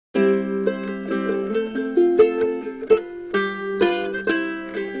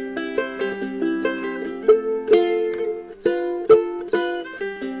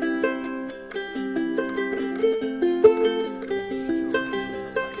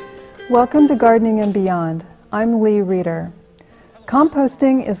Welcome to Gardening and Beyond. I'm Lee Reeder.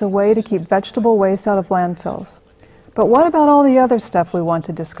 Composting is a way to keep vegetable waste out of landfills. But what about all the other stuff we want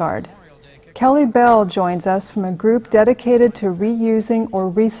to discard? Kelly Bell joins us from a group dedicated to reusing or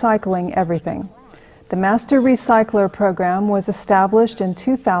recycling everything. The Master Recycler program was established in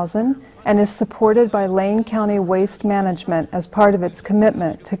 2000 and is supported by Lane County Waste Management as part of its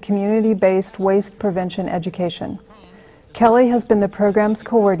commitment to community-based waste prevention education. Kelly has been the program's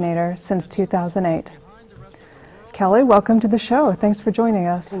coordinator since 2008. Kelly, welcome to the show. Thanks for joining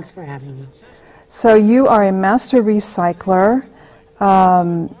us. Thanks for having me. So you are a master recycler.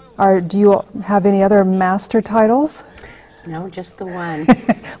 Do you have any other master titles? No, just the one.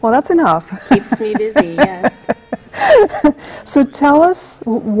 Well, that's enough. Keeps me busy, yes. So tell us,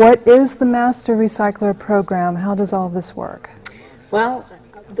 what is the Master Recycler program? How does all of this work? Well,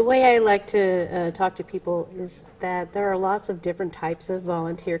 the way I like to talk to people is that there are lots of different types of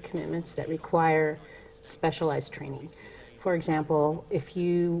volunteer commitments that require specialized training. For example, if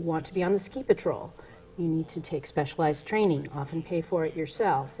you want to be on the ski patrol, you need to take specialized training, often pay for it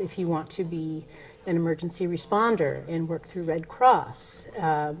yourself. If you want to be an emergency responder and work through Red Cross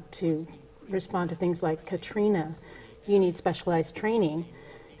to respond to things like Katrina, you need specialized training.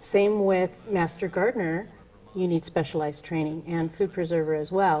 Same with Master Gardener, you need specialized training, and food preserver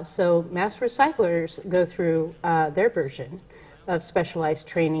as well. So master recyclers go through their version of specialized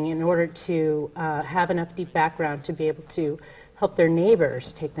training in order to have enough deep background to be able to help their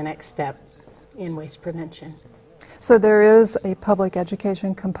neighbors take the next step in waste prevention. So there is a public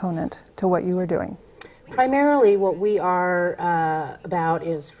education component to what you are doing. Primarily what we are about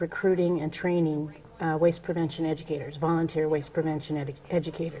is recruiting and training waste prevention educators, volunteer waste prevention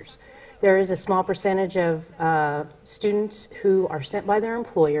educators. There is a small percentage of students who are sent by their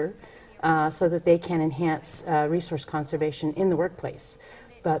employer so that they can enhance resource conservation in the workplace.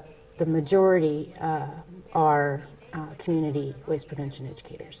 But the majority are community waste prevention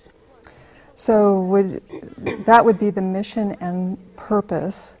educators. So that would be the mission and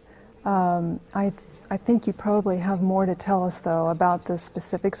purpose. I think you probably have more to tell us, though, about the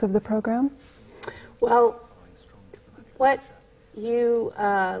specifics of the program. Well, what you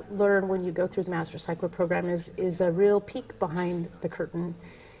learn when you go through the Master Recycler program is a real peek behind the curtain.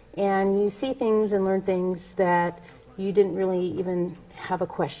 And you see things and learn things that you didn't really even have a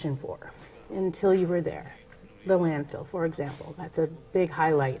question for until you were there. The landfill, for example, that's a big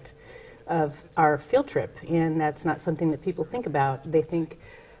highlight of our field trip, and that's not something that people think about. They think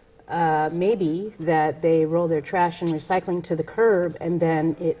maybe that they roll their trash and recycling to the curb and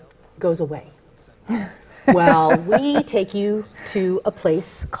then it goes away. Well, we take you to a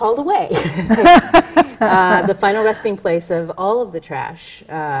place called Away, the final resting place of all of the trash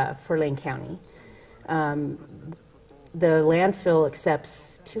for Lane County. The landfill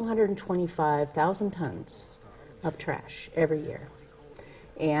accepts 225,000 tons of trash every year.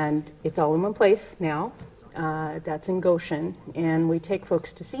 And it's all in one place now. That's in Goshen, and we take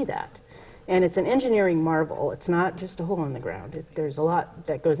folks to see that. And it's an engineering marvel. It's not just a hole in the ground. There's a lot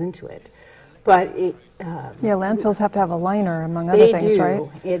that goes into it. But yeah, landfills have to have a liner, among other things, right?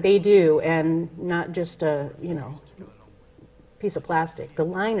 Yeah, they do, and not just a piece of plastic. The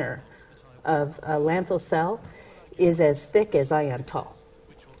liner of a landfill cell is as thick as I am tall,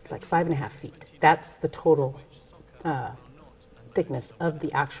 like 5.5 feet. That's the total thickness of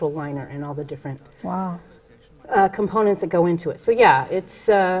the actual liner and all the different components that go into it. So yeah, it's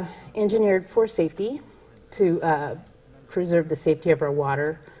engineered for safety, to preserve the safety of our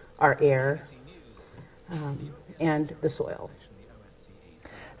water, our air, and the soil.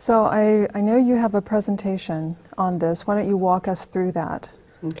 So I know you have a presentation on this. Why don't you walk us through that?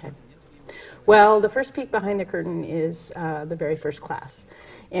 Okay. Well, the first peek behind the curtain is the very first class.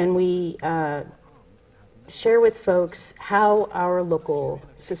 And we share with folks how our local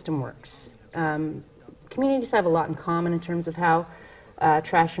system works. Communities have a lot in common in terms of how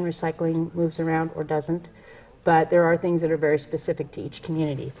trash and recycling moves around or doesn't, but there are things that are very specific to each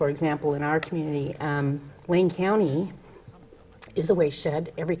community. For example, in our community, Lane County is a waste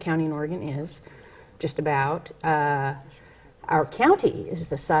shed. Every county in Oregon is, just about. Our county is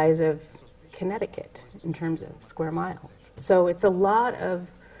the size of Connecticut in terms of square miles. So it's a lot of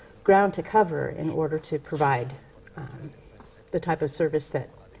ground to cover in order to provide the type of service that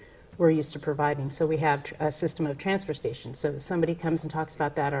we're used to providing. So we have a system of transfer stations. So somebody comes and talks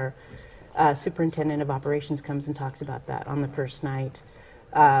about that, or superintendent of operations comes and talks about that on the first night.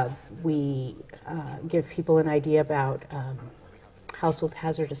 We give people an idea about household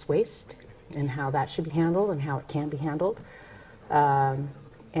hazardous waste and how that should be handled and how it can be handled.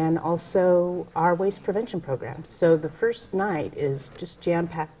 And also our waste prevention program. So the first night is just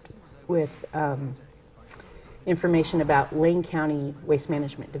jam-packed with information about Lane County Waste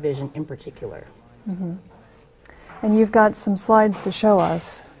Management Division in particular. And you've got some slides to show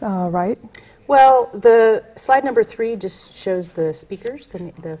us, right? Well, the slide number 3 just shows the speakers,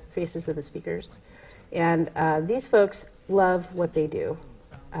 the faces of the speakers. And these folks love what they do.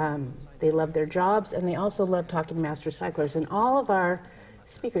 They love their jobs, and they also love talking to master recyclers. And all of our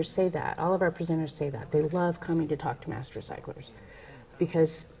speakers say that. All of our presenters say that. They love coming to talk to master recyclers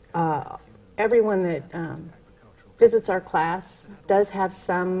because everyone that visits our class does have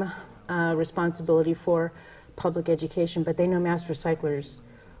some responsibility for public education, but they know master recyclers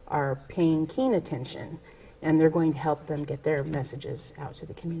are paying keen attention, and they're going to help them get their messages out to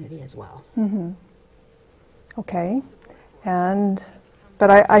the community as well. Okay.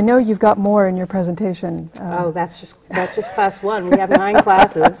 But I know you've got more in your presentation. Oh, that's just class 1. We have 9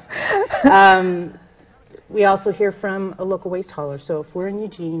 classes. We also hear from a local waste hauler. So if we're in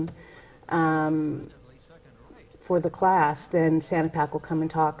Eugene for the class, then Sanapak will come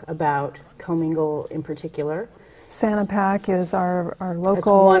and talk about commingle in particular. Sanapak is our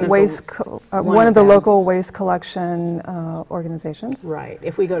local one of waste, one of the local waste collection organizations. Right.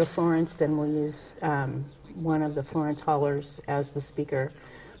 If we go to Florence, then we'll use one of the Florence haulers as the speaker.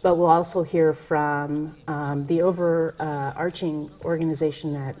 But we'll also hear from the overarching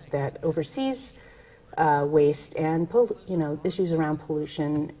organization that oversees waste and issues around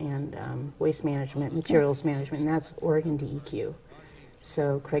pollution and waste management, materials management, and that's Oregon DEQ.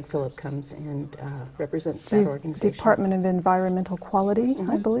 So Craig Phillip comes and represents that organization. Department of Environmental Quality,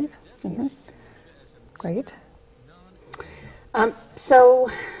 I believe. Yes. Great.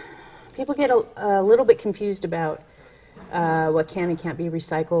 So people get a little bit confused about what can and can't be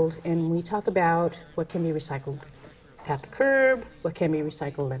recycled, and we talk about what can be recycled at the curb, what can be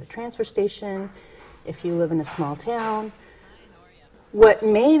recycled at a transfer station, if you live in a small town, what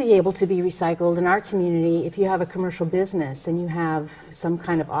may be able to be recycled in our community if you have a commercial business and you have some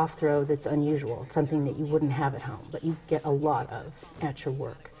kind of off-throw that's unusual, something that you wouldn't have at home, but you get a lot of at your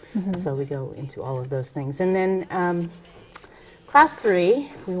work. So we go into all of those things. And then class 3,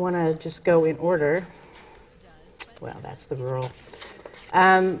 we want to just go in order. Well, that's the rule.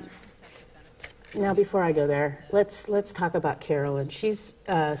 Now, before I go there, let's talk about Carolyn. She's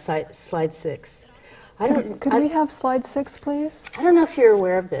slide 6. Could we have slide 6, please? I don't know if you're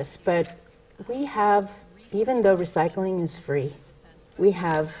aware of this, but we have, even though recycling is free, we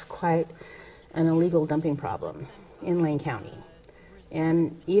have quite an illegal dumping problem in Lane County.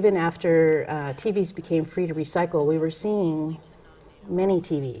 And even after TVs became free to recycle, we were seeing many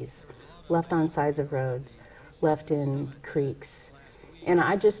TVs left on sides of roads, left in creeks. And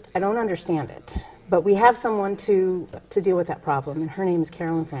I don't understand it. But we have someone to deal with that problem, and her name is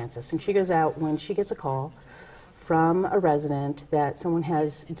Carolyn Francis. And she goes out when she gets a call from a resident that someone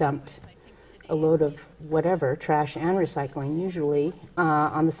has dumped a load of whatever, trash and recycling, usually,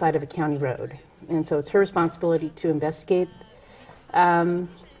 on the side of a county road. And so it's her responsibility to investigate the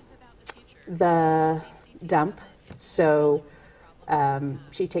dump. So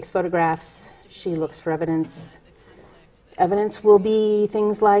she takes photographs, she looks for evidence. Evidence will be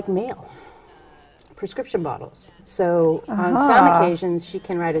things like mail, prescription bottles. So on some occasions she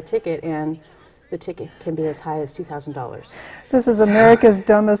can write a ticket, and the ticket can be as high as $2,000. This is America's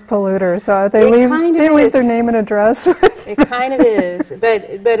dumbest polluter, so they leave their name and address. It kind of is, but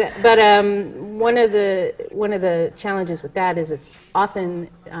one of the challenges with that is it's often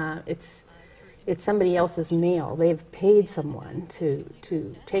it's somebody else's mail. They've paid someone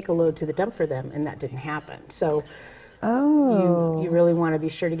to take a load to the dump for them, and that didn't happen. So you really want to be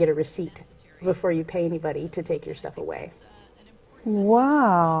sure to get a receipt before you pay anybody to take your stuff away.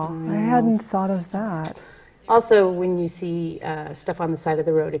 Wow, I hadn't thought of that. Also, when you see stuff on the side of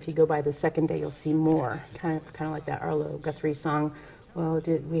the road, if you go by the second day, you'll see more. Kind of like that Arlo Guthrie song. Well,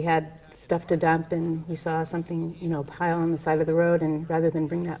 we had stuff to dump, and we saw something, pile on the side of the road, and rather than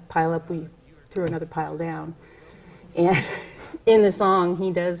bring that pile up, we threw another pile down. And in the song,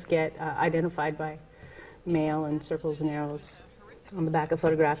 he does get identified by mail and circles and arrows on the back of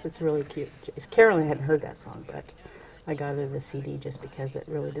photographs. It's really cute. Carolyn hadn't heard that song, but I got it as a CD just because it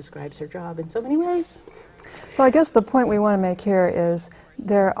really describes her job in so many ways. So I guess the point we want to make here is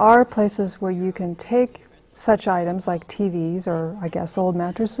there are places where you can take such items like TVs or, I guess, old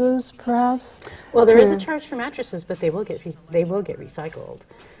mattresses, perhaps. Well, there is a charge for mattresses, but they will get recycled.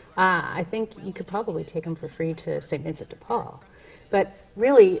 I think you could probably take them for free to St. Vincent de Paul. But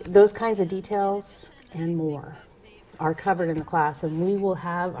really, those kinds of details and more are covered in the class, and we will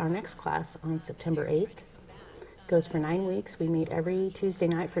have our next class on September 8th. It goes for 9 weeks. We meet every Tuesday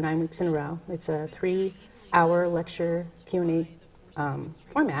night for 9 weeks in a row. It's a 3-hour lecture Q&A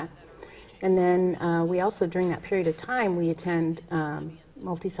format. And then we also, during that period of time, we attend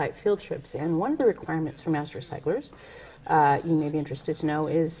multi-site field trips. And one of the requirements for master recyclers, you may be interested to know,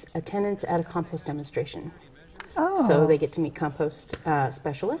 is attendance at a compost demonstration. Oh. So they get to meet compost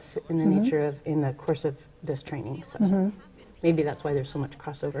specialists in the nature of, in the course of this training. So maybe that's why there's so much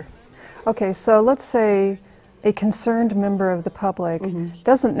crossover. Okay, so let's say a concerned member of the public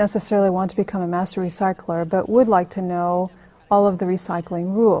doesn't necessarily want to become a master recycler, but would like to know all of the recycling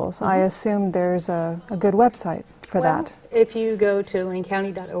rules. I assume there's a good website for that. If you go to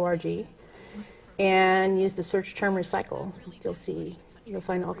lanecounty.org and use the search term recycle, you'll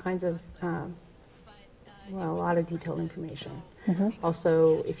find all kinds of, a lot of detailed information.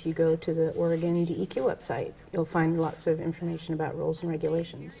 Also, if you go to the Oregon DEQ website, you'll find lots of information about rules and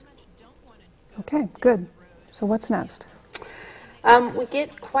regulations. Okay, good. So what's next? We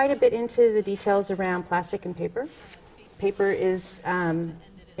get quite a bit into the details around plastic and paper. Paper is,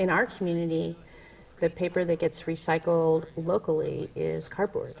 in our community, the paper that gets recycled locally is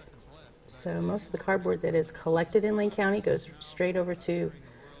cardboard. So most of the cardboard that is collected in Lane County goes straight over to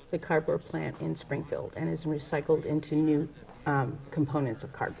the cardboard plant in Springfield and is recycled into new components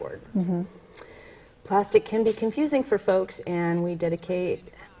of cardboard. Plastic can be confusing for folks, and we dedicate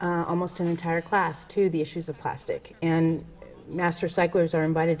almost an entire class to the issues of plastic. And master recyclers are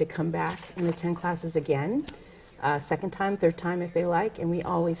invited to come back and attend classes again, second time, third time if they like, and we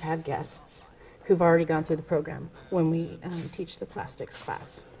always have guests who've already gone through the program when we teach the plastics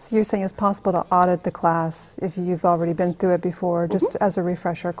class. So you're saying it's possible to audit the class if you've already been through it before, just as a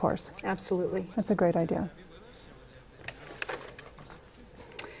refresher course? Absolutely. That's a great idea.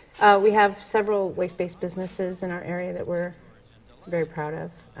 We have several waste-based businesses in our area that we're very proud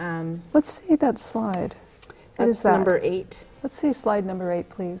of. Let's see that slide. What is That's that? number 8. Let's see slide number 8,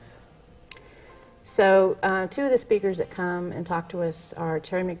 please. So two of the speakers that come and talk to us are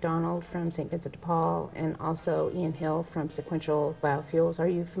Terry McDonald from St. Vincent de Paul and also Ian Hill from Sequential Biofuels. Are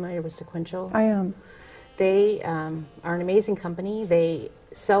you familiar with Sequential? I am. They are an amazing company. They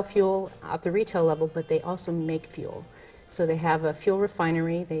sell fuel at the retail level, but they also make fuel. So they have a fuel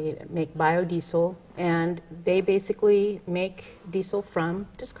refinery, they make biodiesel, and they basically make diesel from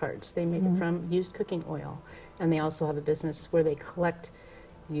discards. They make it from used cooking oil. And they also have a business where they collect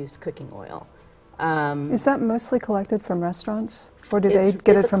used cooking oil. Is that mostly collected from restaurants, or do they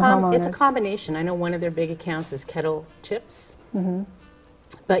get it from homeowners? It's a combination. I know one of their big accounts is Kettle Chips.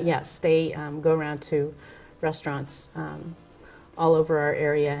 But yes, they go around to restaurants all over our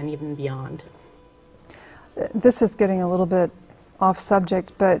area and even beyond. This is getting a little bit off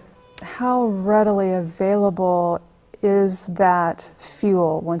subject, but how readily available is that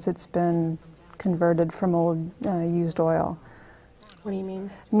fuel once it's been converted from old used oil? What do you mean?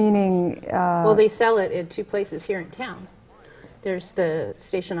 Meaning... well, they sell it at 2 places here in town. There's the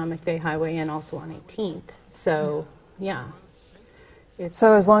station on McVeigh Highway and also on 18th. So, yeah.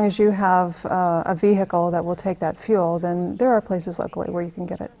 So as long as you have a vehicle that will take that fuel, then there are places locally where you can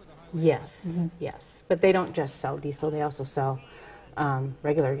get it. Yes, yes. But they don't just sell diesel. They also sell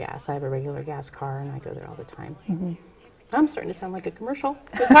regular gas. I have a regular gas car, and I go there all the time. I'm starting to sound like a commercial.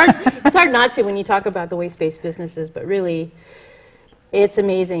 It's hard not to when you talk about the waste-based businesses, but really, it's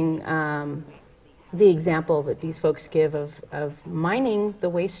amazing the example that these folks give of mining the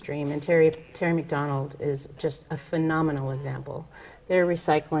waste stream. And Terry McDonald is just a phenomenal example. They're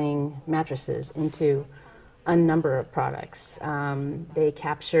recycling mattresses into a number of products. They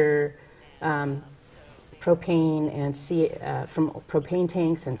capture propane and from propane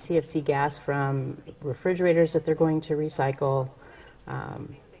tanks and CFC gas from refrigerators that they're going to recycle.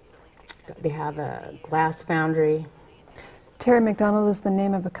 They have a glass foundry. Terry McDonald is the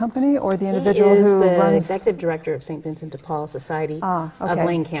name of a company, or the individual who runs? He is the executive director of St. Vincent de Paul Society of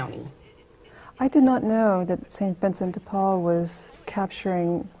Lane County. I did not know that St. Vincent de Paul was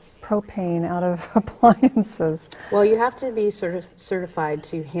capturing propane out of appliances. Well, you have to be sort of certified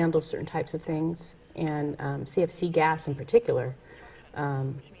to handle certain types of things, and CFC gas in particular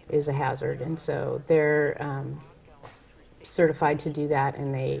is a hazard, and so they're certified to do that,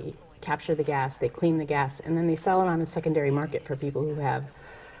 and they capture the gas, they clean the gas, and then they sell it on the secondary market for people who have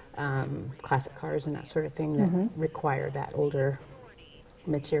classic cars and that sort of thing that require that older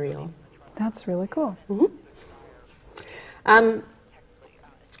material. That's really cool.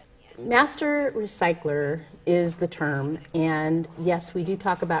 Master recycler is the term, and yes, we do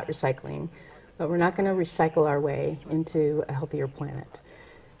talk about recycling, but we're not going to recycle our way into a healthier planet.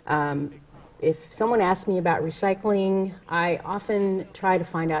 If someone asks me about recycling, I often try to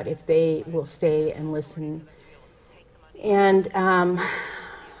find out if they will stay and listen and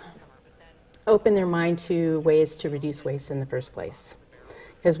open their mind to ways to reduce waste in the first place.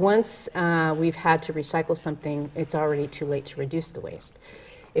 Because once we've had to recycle something, it's already too late to reduce the waste.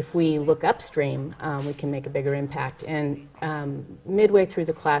 If we look upstream, we can make a bigger impact. And midway through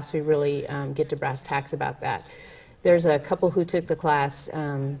the class, we really get to brass tacks about that. There's a couple who took the class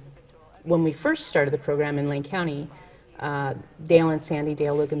when we first started the program in Lane County, Dale and Sandy,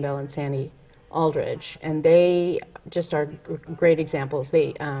 Dale Luganbell and Sandy Aldridge, and they just are great examples.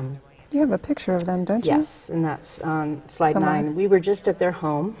 They You have a picture of them, don't you? yes, and that's on slide Somewhere. 9. We were just at their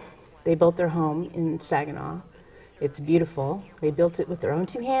home. They built their home in Saginaw. It's beautiful. They built it with their own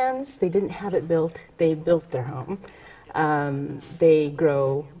 2 hands. They didn't have it built. They built their home. They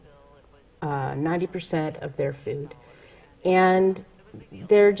grow 90% of their food. And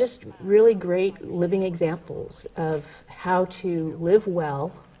they're just really great living examples of how to live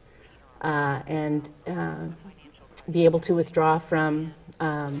well and be able to withdraw from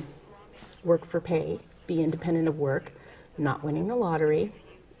work for pay, be independent of work, not winning the lottery,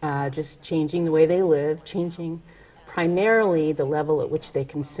 just changing the way they live, changing primarily the level at which they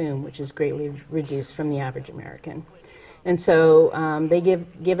consume, which is greatly reduced from the average American. And so they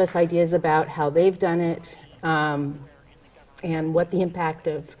give us ideas about how they've done it and what the impact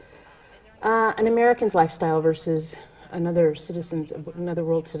of an American's lifestyle versus another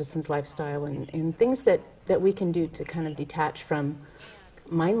world citizen's lifestyle, and things that we can do to kind of detach from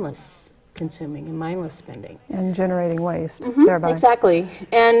mindless consuming and mindless spending. And generating waste, Mm-hmm, thereby. exactly.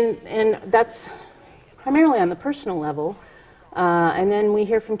 And that's primarily on the personal level. And then we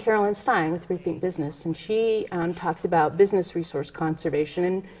hear from Carolyn Stein with Rethink Business, and she talks about business resource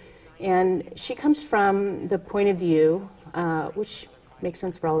conservation. And she comes from the point of view, which makes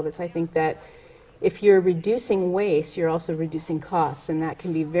sense for all of us, I think, that if you're reducing waste, you're also reducing costs, and that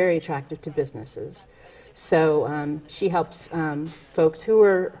can be very attractive to businesses. So she helps folks who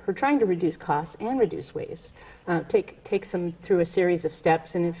are trying to reduce costs and reduce waste, takes them through a series of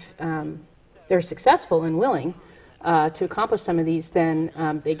steps, and if they're successful and willing to accomplish some of these, then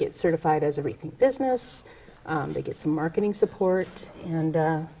they get certified as a Rethink Business, they get some marketing support, and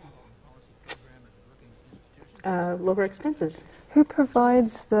lower expenses. Who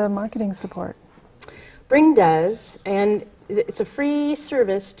provides the marketing support? Bring does, and it's a free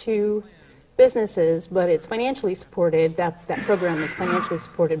service to businesses, but it's financially supported. That program is financially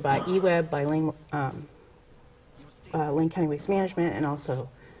supported by eWeb, by Lane County Waste Management, and also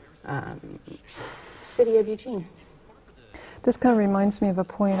City of Eugene. This kind of reminds me of a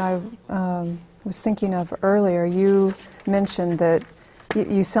point I was thinking of earlier. You mentioned that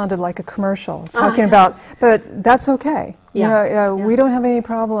you sounded like a commercial talking about, but that's okay. Yeah. You know, we don't have any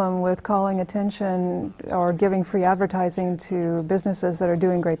problem with calling attention or giving free advertising to businesses that are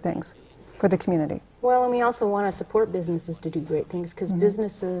doing great things for the community. Well, and we also want to support businesses to do great things, because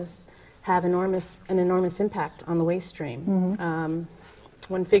businesses have an enormous impact on the waste stream.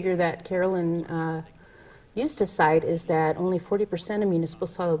 One figure that Carolyn used to cite is that only 40% of municipal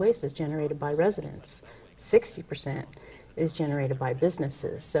solid waste is generated by residents. 60% is generated by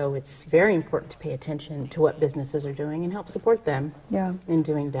businesses. So it's very important to pay attention to what businesses are doing and help support them in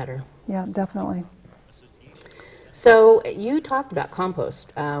doing better. Yeah, definitely. So you talked about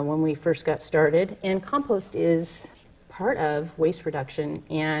compost when we first got started, and compost is part of waste reduction,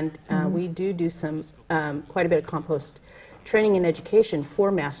 and we do some quite a bit of compost training and education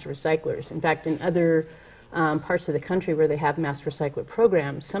for master recyclers. In fact, in other parts of the country where they have master recycler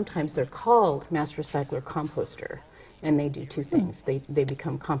programs, sometimes they're called master recycler composter, and they do 2 things. They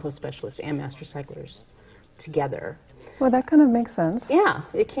become compost specialists and master recyclers together. Well, that kind of makes sense. Yeah,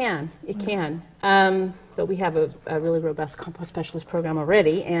 it can. It can. But we have a really robust compost specialist program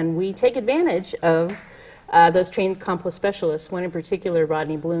already, and we take advantage of those trained compost specialists. One in particular,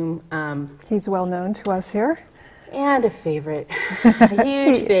 Rodney Bloom. He's well known to us here. And a favorite, a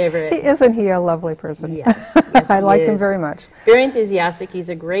huge favorite. Isn't he a lovely person? Yes, yes I he like him is. very much. Very enthusiastic. He's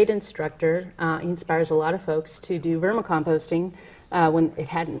a great instructor. He inspires a lot of folks to do vermicomposting when it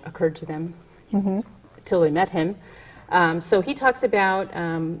hadn't occurred to them until they met him. So he talks about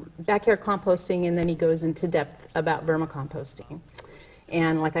backyard composting, and then he goes into depth about vermicomposting.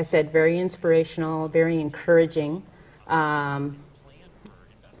 And like I said, very inspirational, very encouraging.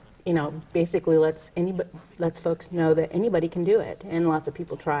 You know, basically lets folks know that anybody can do it, and lots of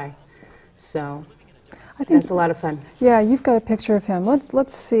people try. So I think that's a lot of fun. Yeah, you've got a picture of him.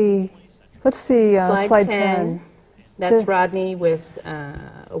 Let's see slide 10. That's Rodney with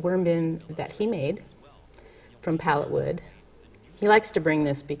a worm bin that he made from pallet wood. He likes to bring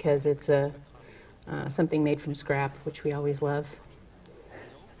this because it's something made from scrap, which we always love.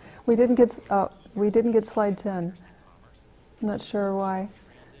 We didn't get slide 10. I'm not sure why.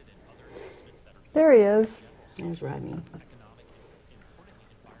 There he is. There's Rodney.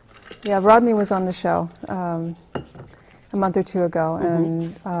 Yeah, Rodney was on the show a month or two ago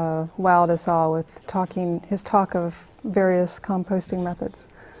and wowed us all with his talk of various composting methods.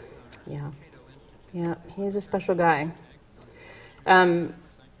 Yeah, yeah, he's a special guy.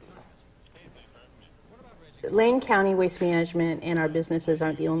 Lane County Waste Management and our businesses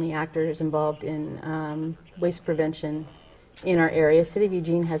aren't the only actors involved in waste prevention in our area. City of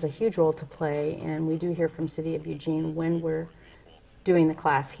Eugene has a huge role to play, and we do hear from City of Eugene when we're doing the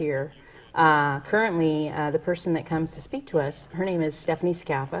class here. Currently, the person that comes to speak to us, her name is Stephanie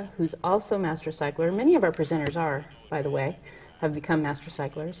Scappa, who's also a master cycler. Many of our presenters are, by the way, have become master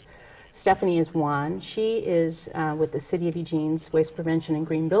cyclers. Stephanie is one. She is with the City of Eugene's Waste Prevention and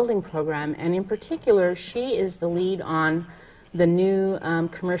Green Building Program, and in particular, she is the lead on the new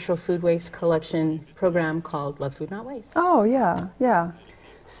commercial food waste collection program called Love Food Not Waste. Oh, yeah, yeah.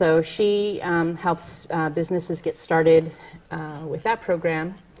 So she helps businesses get started with that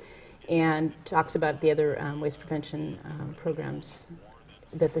program and talks about the other waste prevention programs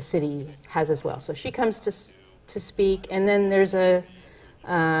that the city has as well. So she comes to speak, and then there's a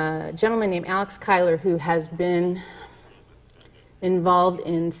gentleman named Alex Kyler who has been involved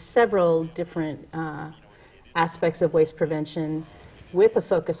in several different aspects of waste prevention with a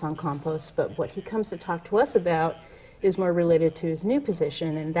focus on compost, but what he comes to talk to us about is more related to his new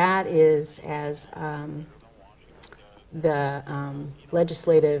position, and that is as the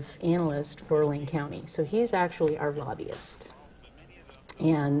legislative analyst for Lane County. So he's actually our lobbyist.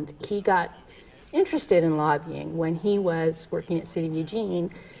 And he got interested in lobbying when he was working at City of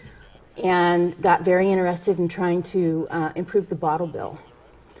Eugene and got very interested in trying to improve the bottle bill.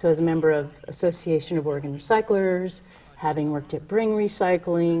 So as a member of Association of Oregon Recyclers, having worked at Bring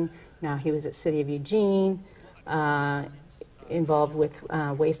Recycling, now he was at City of Eugene, involved with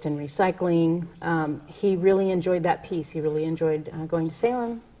waste and recycling. He really enjoyed that piece. He really enjoyed going to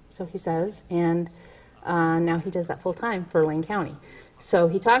Salem, so he says, and now he does that full time for Lane County. So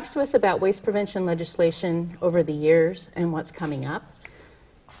he talks to us about waste prevention legislation over the years and what's coming up.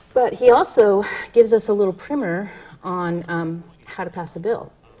 But he also gives us a little primer on how to pass a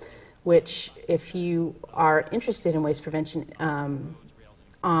bill, which if you are interested in waste prevention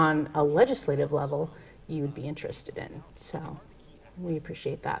on a legislative level, you would be interested in. So we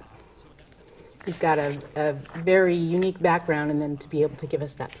appreciate that. He's got a very unique background, and then to be able to give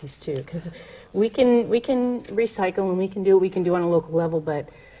us that piece too, because we can recycle and we can do what we can do on a local level, but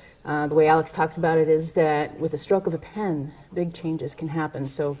the way Alex talks about it is that with a stroke of a pen, big changes can happen.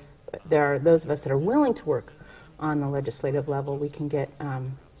 So there are those of us that are willing to work on the legislative level, we can get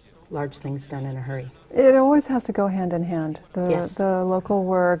large things done in a hurry. It always has to go hand in hand, Yes. the local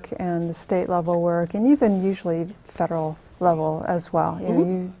work and the state level work, and even usually federal level as well. You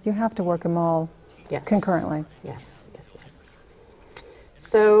know, you have to work them all Yes. concurrently. Yes, yes, yes.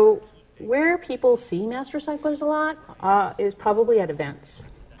 So where people see master cyclers a lot is probably at events.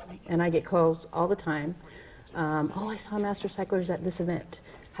 And I get calls all the time. Oh, I saw master cyclers at this event.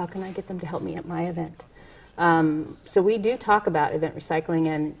 How can I get them to help me at my event? So we do talk about event recycling,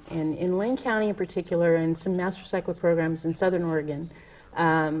 and in Lane County in particular, and some master cycler programs in Southern Oregon,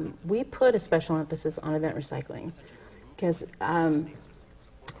 we put a special emphasis on event recycling, because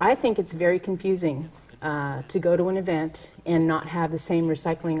I think it's very confusing to go to an event and not have the same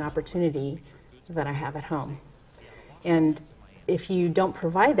recycling opportunity that I have at home. And if you don't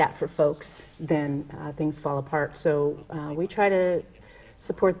provide that for folks, then things fall apart. So we try to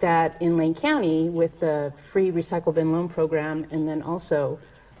support that in Lane County with the free recycle bin loan program, and then also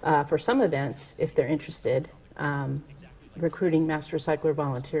for some events, if they're interested, recruiting master recycler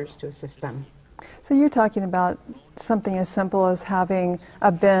volunteers to assist them. So you're talking about something as simple as having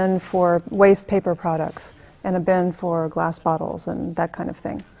a bin for waste paper products and a bin for glass bottles and that kind of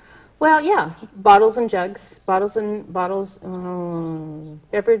thing. Well, yeah, bottles and jugs, beverage,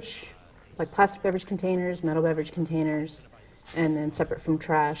 like plastic beverage containers, metal beverage containers, and then separate from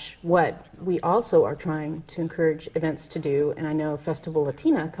trash. What we also are trying to encourage events to do, and I know Festival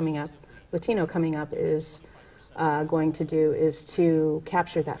Latino coming up is going to do, is to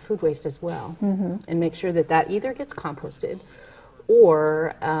capture that food waste as well, and make sure that that either gets composted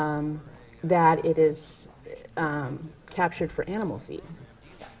or that it is captured for animal feed,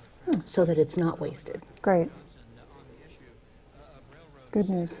 so that it's not wasted. Great. Good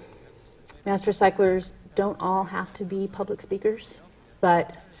news. Master cyclers don't all have to be public speakers,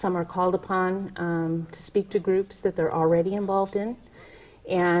 but some are called upon to speak to groups that they're already involved in,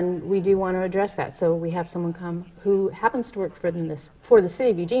 and we do want to address that. So we have someone come who happens to work for the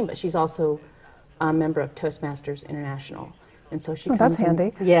City of Eugene, but she's also a member of Toastmasters International. And so she Oh, comes that's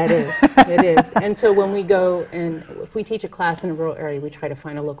handy. Yeah, it is. It is. And so when we go and if we teach a class in a rural area, we try to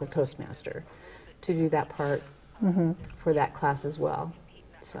find a local Toastmaster to do that part for that class as well.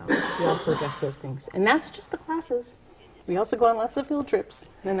 So we also address those things. And that's just the classes. We also go on lots of field trips,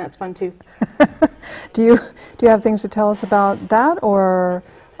 and that's fun too. Do you have things to tell us about that, or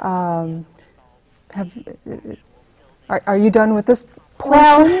are you done with this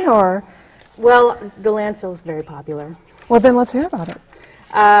portion, or? Well, the landfill is very popular. Well, then let's hear about it.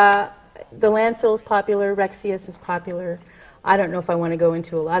 The landfill is popular. Rexius is popular. I don't know if I want to go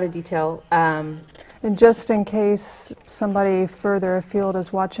into a lot of detail. And just in case somebody further afield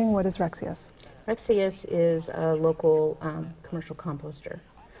is watching, what is Rexius? Rexius is a local commercial composter.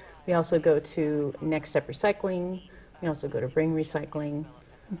 We also go to Next Step Recycling. We also go to Bring Recycling.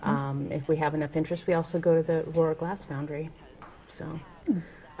 If we have enough interest, we also go to the Aurora Glass Foundry. So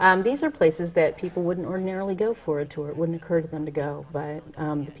these are places that people wouldn't ordinarily go for a tour. It wouldn't occur to them to go. But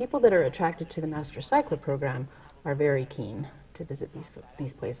the people that are attracted to the Master Recycler program are very keen to visit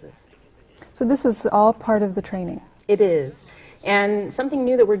these places. So this is all part of the training. It is. And something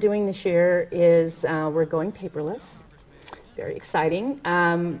new that we're doing this year is we're going paperless. Very exciting.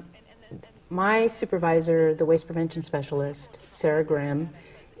 My supervisor, the waste prevention specialist, Sarah Grimm,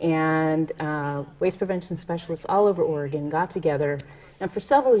 and waste prevention specialists all over Oregon got together, and for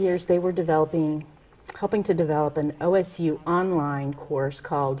several years they were helping to develop an OSU online course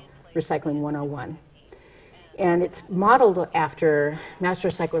called Recycling 101. And it's modeled after Master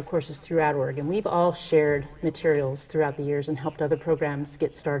Recycler courses throughout Oregon. We've all shared materials throughout the years and helped other programs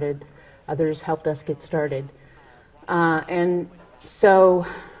get started. Others helped us get started. And so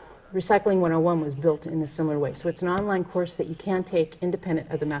Recycling 101 was built in a similar way. So it's an online course that you can take independent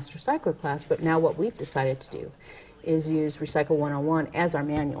of the Master Recycler class, but now what we've decided to do is use Recycle 101 as our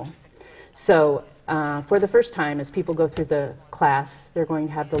manual. So for the first time, as people go through the class, they're going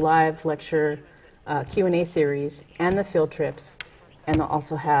to have the live lecture, Q&A series, and the field trips, and they'll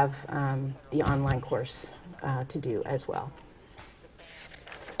also have the online course to do as well.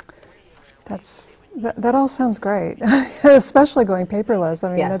 That all sounds great, especially going paperless. I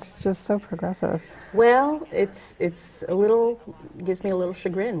mean, Yes. that's just so progressive. Well, it's gives me a little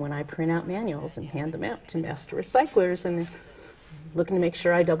chagrin when I print out manuals and hand them out to master recyclers, and looking to make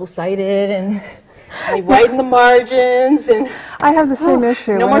sure I double-sided and I widen the margins, and I have the same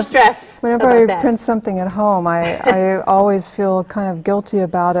issue. No more stress. Whenever about I that. print something at home, I always feel kind of guilty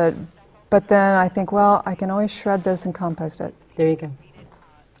about it, but then I think, well, I can always shred this and compost it. There you go.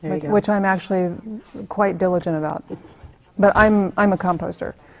 There you go. Which I'm actually quite diligent about. But I'm a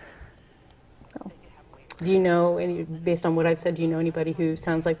composter. So. Do you know, based on what I've said, do you know anybody who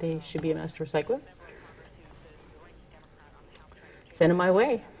sounds like they should be a master recycler? Send them my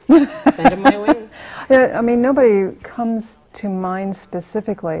way. Send them my way. Yeah, I mean, nobody comes to mind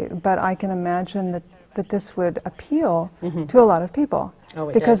specifically, but I can imagine that this would appeal to a lot of people. Oh,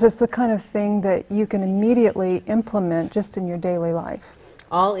 it because does. it's the kind of thing that you can immediately implement just in your daily life.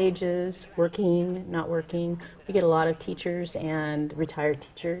 All ages, working, not working. We get a lot of teachers and retired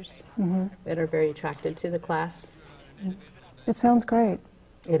teachers that are very attracted to the class. It sounds great.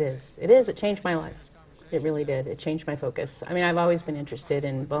 It is. It is. It changed my life. It really did. It changed my focus. I mean, I've always been interested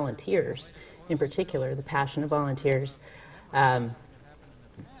in volunteers, in particular, the passion of volunteers.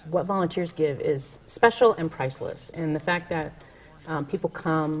 What volunteers give is special and priceless. And the fact that people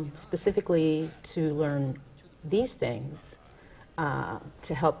come specifically to learn these things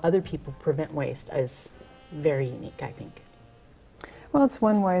to help other people prevent waste is very unique, I think. Well, it's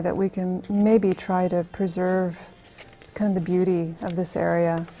one way that we can maybe try to preserve kind of the beauty of this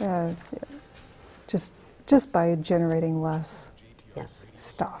area, just by generating less Yes.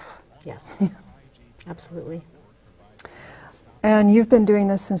 stuff. Yes. Absolutely. And you've been doing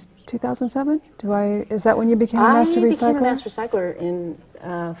this since 2007? Is that when you became a master recycler? I became a master recycler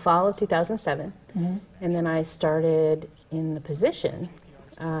in fall of 2007, and then I started in the position.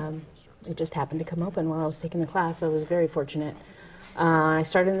 It just happened to come open while I was taking the class. I was very fortunate. I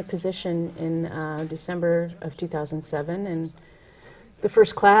started in the position in December of 2007, and the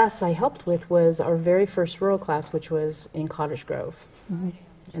first class I helped with was our very first rural class, which was in Cottage Grove.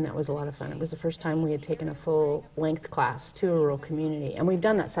 And that was a lot of fun. It was the first time we had taken a full-length class to a rural community. And we've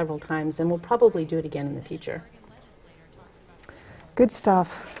done that several times, and we'll probably do it again in the future. Good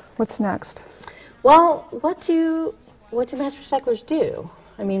stuff. What's next? Well, what do master recyclers do?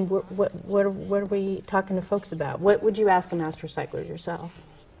 I mean, what are we talking to folks about? What would you ask a master recycler yourself?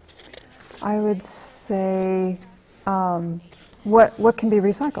 I would say, what can be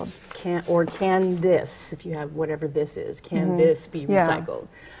recycled? Can this, if you have whatever this is, can this be recycled?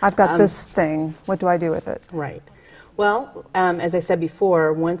 I've got this thing. What do I do with it? Right. Well, as I said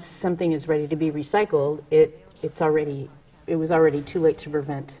before, once something is ready to be recycled, it was already too late to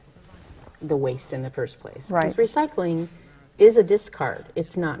prevent the waste in the first place. Right. Because recycling is a discard.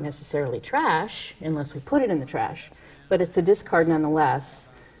 It's not necessarily trash, unless we put it in the trash, but it's a discard nonetheless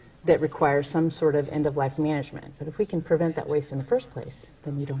that requires some sort of end-of-life management. But if we can prevent that waste in the first place,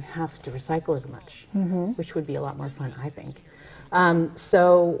 then we don't have to recycle as much, which would be a lot more fun, I think.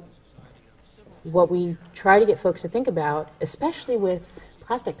 So what we try to get folks to think about, especially with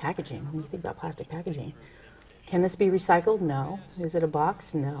plastic packaging, when you think about plastic packaging, can this be recycled? No. Is it a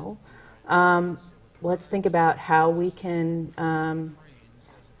box? No. Let's think about how we can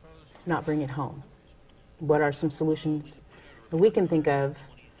not bring it home. What are some solutions that we can think of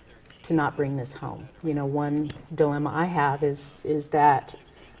to not bring this home? You know, one dilemma I have is that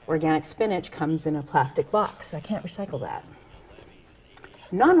organic spinach comes in a plastic box. I can't recycle that.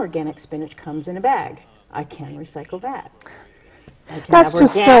 Non-organic spinach comes in a bag. I can recycle that. That's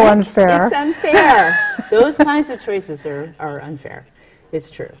just so unfair. It's unfair. Those kinds of choices are unfair.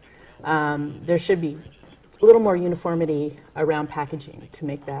 It's true. There should be a little more uniformity around packaging to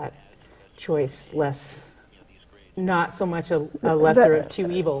make that choice less, not so much a lesser of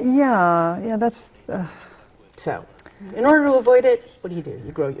two evils. Yeah, that's... So, in order to avoid it, what do?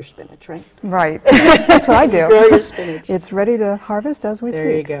 You grow your spinach, right? Right. That's what I do. You grow your spinach. It's ready to harvest as we speak.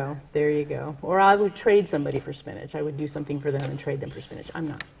 There you go. There you go. Or I would trade somebody for spinach. I would do something for them and trade them for spinach. I'm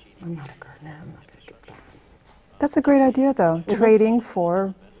not a gardener. I'm not going to get that. That's a great idea, though. Trading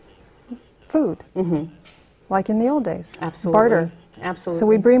for food, like in the old days. Absolutely. Barter. Absolutely. So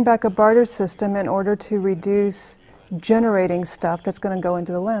we bring back a barter system in order to reduce generating stuff that's going to go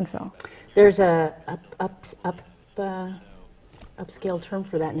into the landfill. There's a upscale term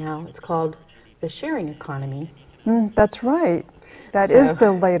for that now. It's called the sharing economy. That's right. That is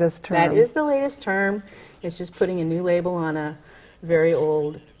the latest term. That is the latest term. It's just putting a new label on a very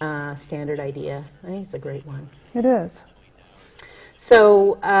old standard idea. I think it's a great one. It is.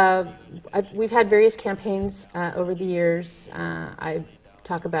 So we've had various campaigns over the years. I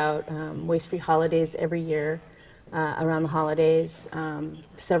talk about waste-free holidays every year. Around the holidays,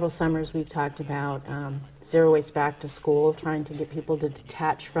 several summers we've talked about zero waste back to school, trying to get people to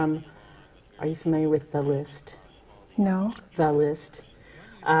detach from, are you familiar with The List? No. The List.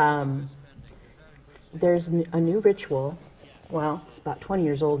 There's a new ritual, well, it's about 20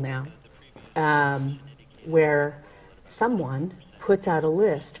 years old now, where someone puts out a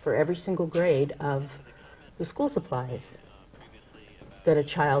list for every single grade of the school supplies that a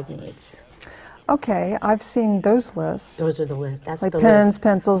child needs. Okay, I've seen those lists. Those are the lists. That's like the pens, list.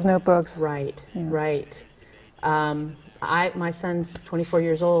 pencils, notebooks. Right, Yeah. right. My son's 24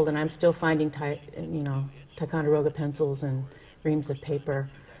 years old, and I'm still finding Ticonderoga pencils and reams of paper,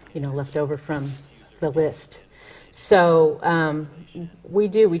 left over from the list. So we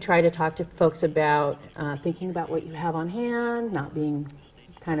try to talk to folks about thinking about what you have on hand, not being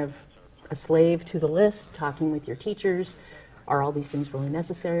kind of a slave to the list, talking with your teachers. Are all these things really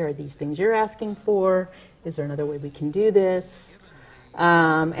necessary? Are these things you're asking for? Is there another way we can do this?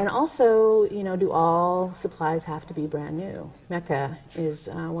 And also, do all supplies have to be brand new? Mecca is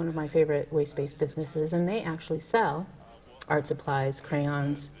one of my favorite waste-based businesses, and they actually sell art supplies,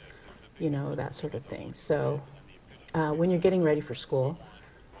 crayons, that sort of thing. So when you're getting ready for school,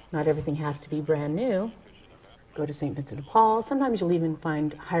 not everything has to be brand new. Go to St. Vincent de Paul. Sometimes you'll even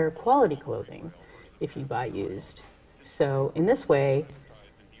find higher quality clothing if you buy used. So in this way,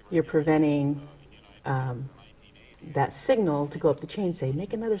 you're preventing that signal to go up the chain, say,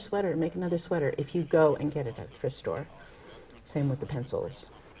 make another sweater, if you go and get it at the thrift store. Same with the pencils.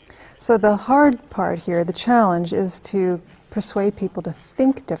 So the hard part here, the challenge, is to persuade people to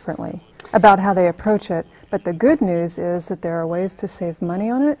think differently about how they approach it. But the good news is that there are ways to save money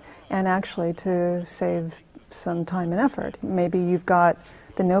on it and actually to save some time and effort. Maybe you've got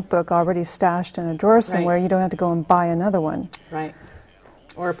the notebook already stashed in a drawer somewhere. Right. You don't have to go and buy another one. Right.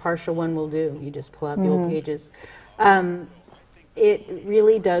 Or a partial one will do. You just pull out the old pages. It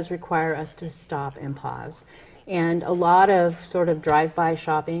really does require us to stop and pause. And a lot of sort of drive-by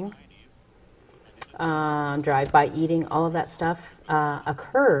shopping, drive-by eating, all of that stuff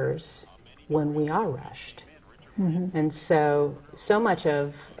occurs when we are rushed. And so much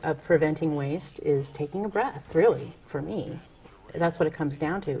of preventing waste is taking a breath, really, for me. That's what it comes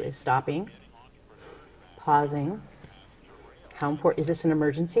down to, is stopping, pausing. How important, is this an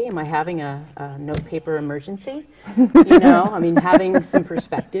emergency? Am I having a note paper emergency? Having some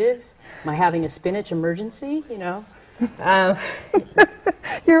perspective. Am I having a spinach emergency?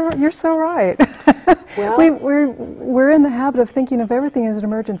 You're so right. Well, we're in the habit of thinking of everything as an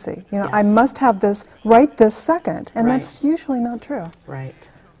emergency. You know, I Yes. must have this right this second, and Right. that's usually not true.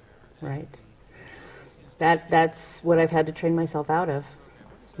 right, right. That's what I've had to train myself out of,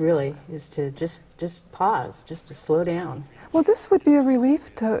 really, is to just pause, just to slow down. Well, this would be a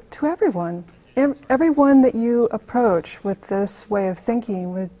relief to everyone. Everyone that you approach with this way of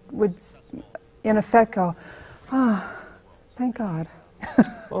thinking would in effect go, ah, thank God.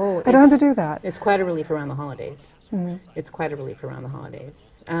 Oh, I don't have to do that. It's quite a relief around the holidays. It's quite a relief around the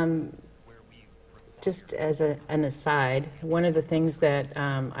holidays. Just as an aside, one of the things that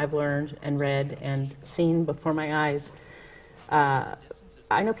I've learned and read and seen before my eyes, I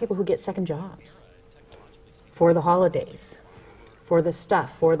know people who get second jobs for the holidays, for the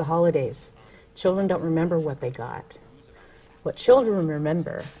stuff, for the holidays. Children don't remember what they got. What children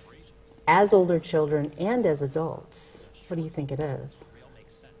remember, as older children and as adults, what do you think it is?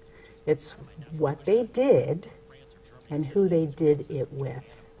 It's what they did and who they did it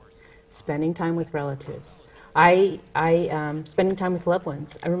with. Spending time with relatives. Spending time with loved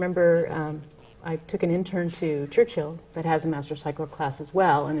ones. I remember I took an intern to Churchill that has a master cycle class as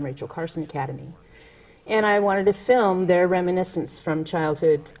well in the Rachel Carson Academy. And I wanted to film their reminiscence from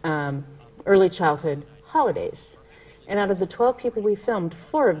childhood, early childhood holidays. And out of the 12 people we filmed,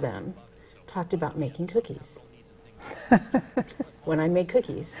 4 of them talked about making cookies. When I made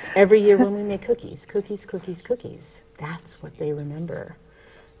cookies. Every year when we make cookies, that's what they remember.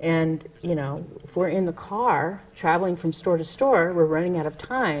 And, you know, if we're in the car traveling from store to store, we're running out of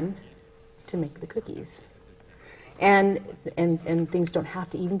time to make the cookies. And things don't have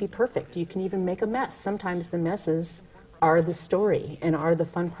to even be perfect. You can even make a mess. Sometimes the messes are the story and are the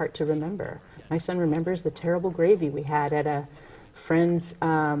fun part to remember. My son remembers the terrible gravy we had at a friend's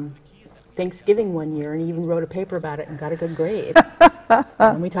Thanksgiving one year, and he even wrote a paper about it and got a good grade.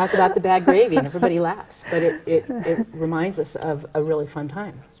 And we talk about the bad gravy, and everybody laughs, but it reminds us of a really fun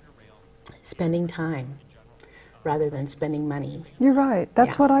time. Spending time rather than spending money. You're right.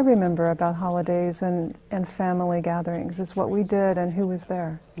 That's Yeah. what I remember about holidays and family gatherings, is what we did and who was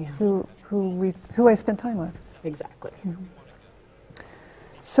there, Yeah. who I spent time with. Exactly.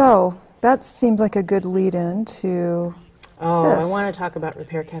 So that seems like a good lead-in to Oh, this. I want to talk about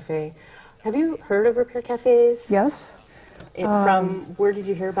Repair Cafe. Have you heard of Repair Cafes? Yes, From where did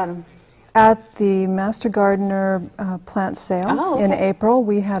you hear about them? at the Master Gardener plant sale Oh, in okay. April,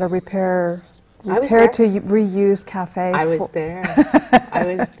 we had a repair I was to there. reuse cafe. I was there.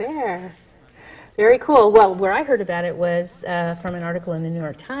 I was there. Very cool. Well, where I heard about it was from an article in the New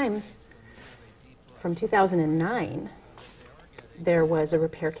York Times from 2009. There was a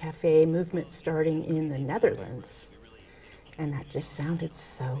Repair Cafe movement starting in the Netherlands. And that just sounded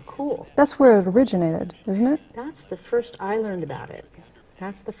so cool. That's where it originated, isn't it? That's the first I learned about it.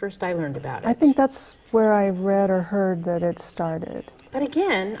 That's the first I learned about it. I think that's where I read or heard that it started. But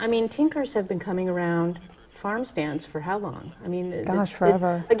again, I mean, tinkers have been coming around farm stands for how long? I mean, Gosh,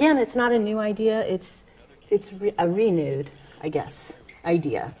 forever. Again, it's not a new idea. It's a renewed, I guess,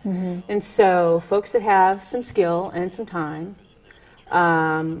 idea. And so folks that have some skill and some time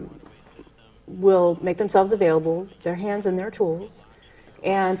will make themselves available, their hands and their tools,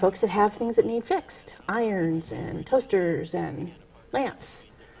 and folks that have things that need fixed, irons and toasters and lamps,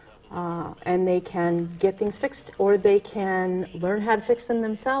 and they can get things fixed, or they can learn how to fix them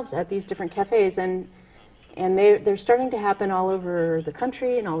themselves at these different cafes, and they're starting to happen all over the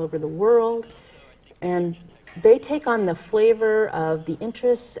country and all over the world, and they take on the flavor of the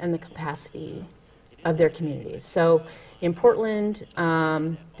interests and the capacity of their communities. So in Portland,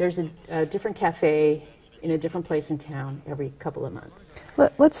 there's a different cafe in a different place in town every couple of months.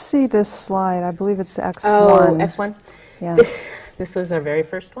 Let's see this slide. I believe it's X1. Oh, X1? Yeah. This was our very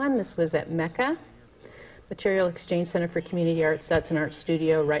first one. This was at Mecca, Material Exchange Center for Community Arts. That's an art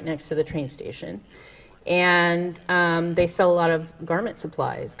studio right next to the train station. And they sell a lot of garment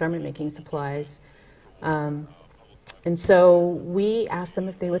supplies, garment making supplies. And so we asked them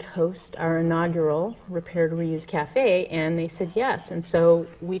if they would host our inaugural Repair to Reuse Cafe, and they said yes. And so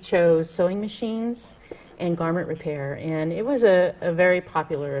we chose sewing machines and garment repair, and it was a very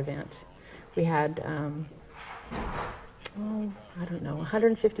popular event. We had, I don't know,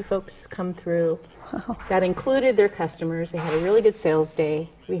 150 folks come through. Wow. That included their customers. They had a really good sales day.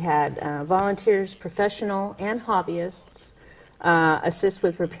 We had volunteers, professional and hobbyists, assist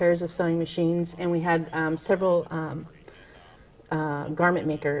with repairs of sewing machines, and we had several garment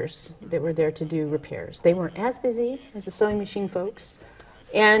makers that were there to do repairs. They weren't as busy as the sewing machine folks,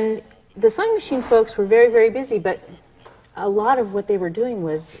 and the sewing machine folks were very, very busy, but a lot of what they were doing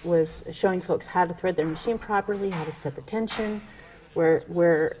was showing folks how to thread their machine properly, how to set the tension,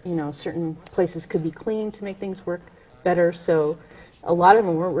 where you know, certain places could be cleaned to make things work better. So a lot of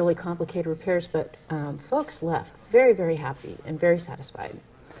them weren't really complicated repairs, but folks left very, very happy and very satisfied.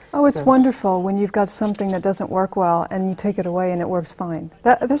 Oh, it's So- wonderful when you've got something that doesn't work well and you take it away and it works fine.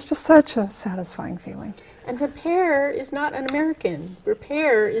 That's just such a satisfying feeling. And repair is not an American.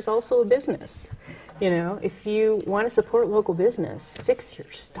 Repair is also a business. You know, if you want to support local business, fix your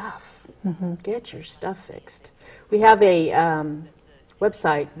stuff. Get your stuff fixed. We have a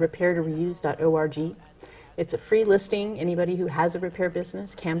website, repairtoreuse.org. It's a free listing. Anybody who has a repair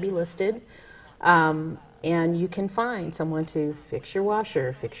business can be listed. And you can find someone to fix your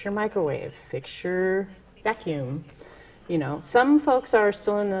washer, fix your microwave, fix your vacuum. You know, some folks are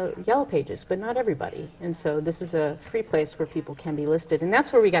still in the yellow pages, but not everybody. And so this is a free place where people can be listed. And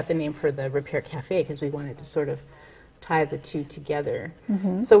that's where we got the name for the Repair Cafe, because we wanted to sort of tie the two together.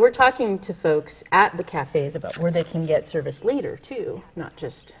 So we're talking to folks at the cafes about where they can get service later, too, not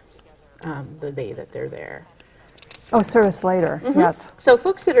just the day that they're there. Oh, service later, yes. So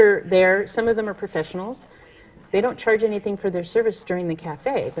folks that are there, some of them are professionals. They don't charge anything for their service during the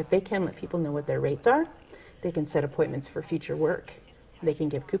cafe, but they can let people know what their rates are. They can set appointments for future work. They can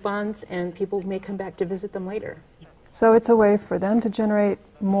give coupons, and people may come back to visit them later. So it's a way for them to generate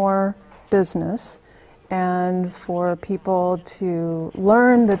more business and for people to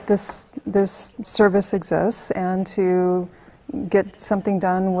learn that this service exists and to get something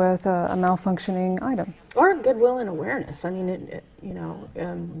done with a malfunctioning item. Or goodwill and awareness. I mean, you know,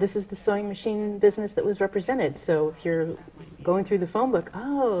 this is the sewing machine business that was represented. So if you're going through the phone book,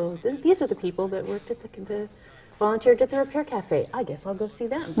 oh, these are the people that worked at the volunteered at the Repair Cafe. I guess I'll go see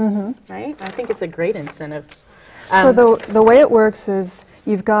them, right? I think it's a great incentive. So the way it works is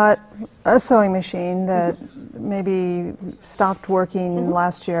you've got a sewing machine that maybe stopped working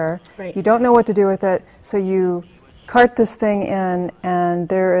last year. Right. You don't know what to do with it, so you cart this thing in, and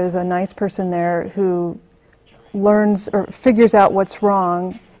there is a nice person there who learns or figures out what's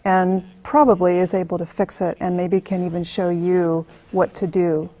wrong and probably is able to fix it and maybe can even show you what to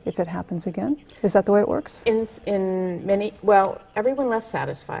do if it happens again. Is that the way it works? In many, well, everyone left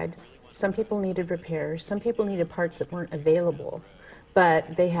satisfied. Some people needed repairs. Some people needed parts that weren't available,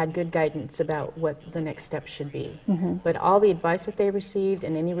 but they had good guidance about what the next step should be. But all the advice that they received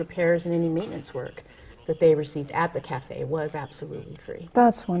and any repairs and any maintenance work that they received at the cafe was absolutely free.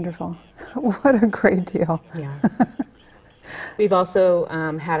 That's wonderful. What a great deal. Yeah. We've also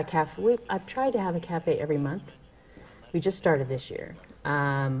had a cafe. I've tried to have a cafe every month. We just started this year.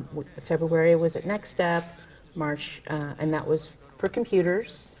 February was at Next Step, March, and that was for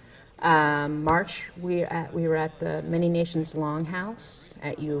computers. March, we were at the Many Nations Longhouse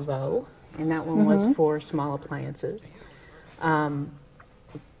at U of O, and that one was for small appliances.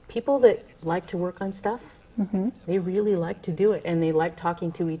 People that like to work on stuff, they really like to do it, and they like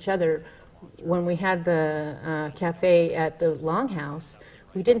talking to each other. When we had the cafe at the Longhouse,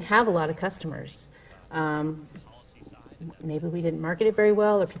 we didn't have a lot of customers. Maybe we didn't market it very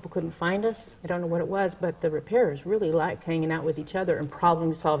well, or people couldn't find us. I don't know what it was, but the repairers really liked hanging out with each other and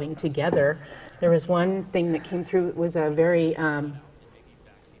problem solving together. There was one thing that came through. It was a very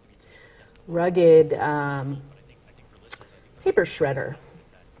rugged paper shredder.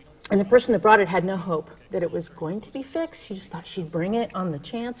 And the person that brought it had no hope that it was going to be fixed. She just thought she'd bring it on the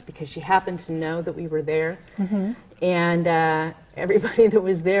chance because she happened to know that we were there. And everybody that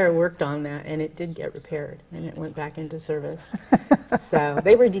was there worked on that, and it did get repaired, and it went back into service. So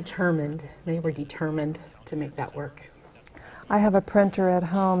they were determined. They were determined to make that work. I have a printer at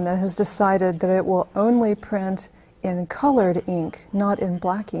home that has decided that it will only print in colored ink, not in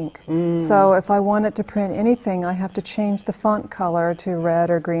black ink. So if I want it to print anything, I have to change the font color to red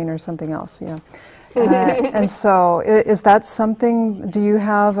or green or something else. Yeah. And so is that something, do you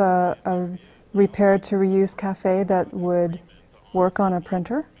have a Repair to Reuse cafe that would work on a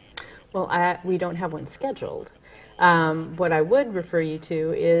printer? Well, we don't have one scheduled. What I would refer you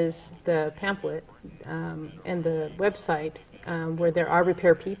to is the pamphlet and the website where there are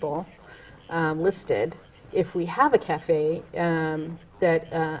repair people listed. If we have a cafe that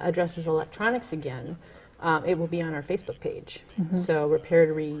addresses electronics again, it will be on our Facebook page. So Repair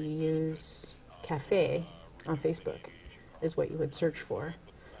to Reuse Cafe on Facebook is what you would search for.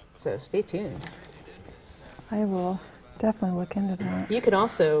 So stay tuned. I will definitely look into that. You can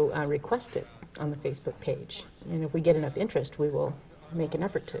also request it on the Facebook page. And if we get enough interest, we will make an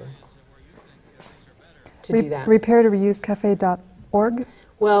effort to do that. Repairtoreusecafe.org?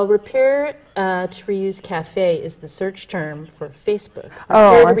 Well, Repair to Reuse Cafe is the search term for Facebook.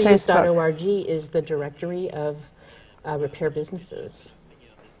 Oh, on Facebook. Repairtoreuse.org is the directory of repair businesses.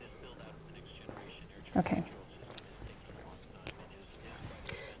 Okay.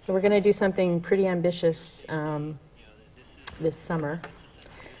 So we're going to do something pretty ambitious this summer.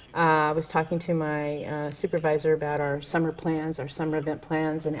 I was talking to my supervisor about our summer plans, our summer event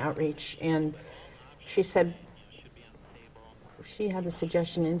plans and outreach, and she said she had the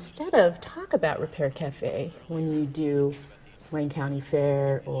suggestion, instead of talk about Repair Cafe when you do Wayne County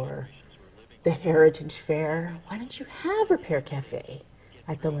Fair or the Heritage Fair, why don't you have Repair Cafe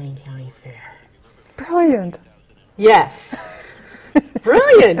at the Lane County Fair? Brilliant. Yes.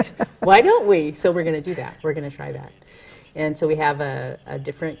 Brilliant. Why don't we? So we're going to do that. We're going to try that. And so we have a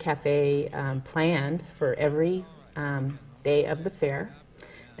different cafe planned for every day of the fair.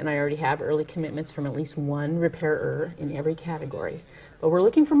 And I already have early commitments from at least one repairer in every category. But we're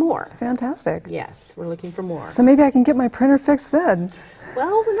looking for more. Fantastic. Yes, we're looking for more. So maybe I can get my printer fixed then.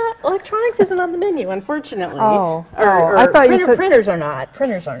 Well, we're not, electronics isn't on the menu, unfortunately. Oh, Or I thought you said printers are not.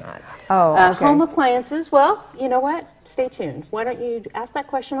 Printers are not. Oh, okay. Home appliances, well, you know what? Stay tuned. Why don't you ask that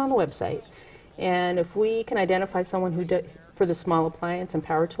question on the website? And if we can identify someone who for the small appliance and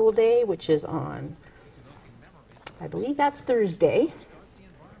power tool day, which is on, I believe that's Thursday.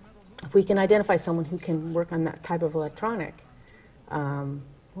 If we can identify someone who can work on that type of electronic,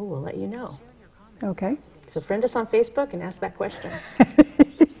 we'll let you know. Okay. So friend us on Facebook and ask that question.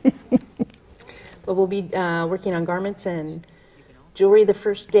 But we'll be working on garments and jewelry the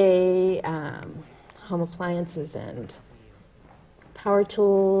first day, home appliances and power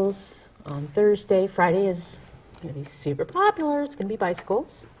tools on Thursday. Friday is going to be super popular. It's going to be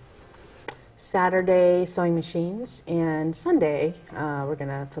bicycles. Saturday, sewing machines. And Sunday, we're going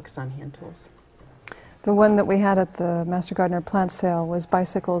to focus on hand tools. The one that we had at the Master Gardener plant sale was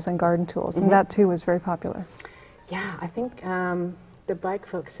bicycles and garden tools, and that too was very popular. Yeah, I think the bike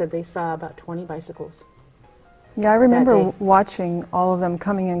folks said they saw about 20 bicycles. Yeah, I remember day. watching all of them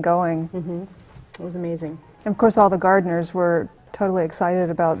coming and going. It was amazing. And of course, all the gardeners were totally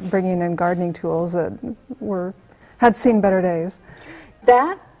excited about bringing in gardening tools that had seen better days.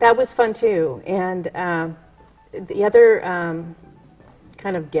 That was fun too. And the other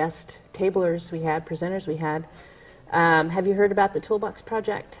kind of guest tablers we had, presenters we had, have you heard about the Toolbox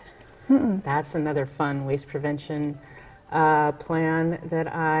Project? That's another fun waste prevention plan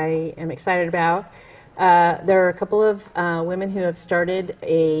that I am excited about. There are a couple of women who have started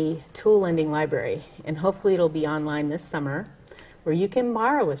a tool lending library, and hopefully it'll be online this summer, where you can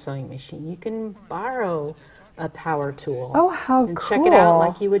borrow a sewing machine, you can borrow a power tool. Oh, how and cool. check it out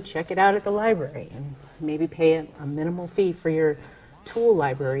like you would check it out at the library, and maybe pay a minimal fee for your tool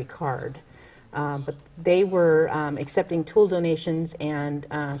library card. But they were accepting tool donations and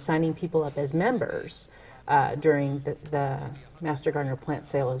signing people up as members during the Master Gardener plant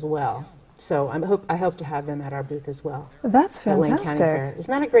sale as well. So I hope to have them at our booth as well. That's at Lane County fantastic. Fair.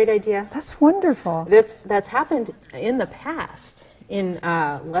 Isn't that a great idea? That's wonderful. That's happened in the past in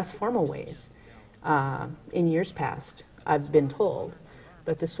less formal ways. In years past, I've been told.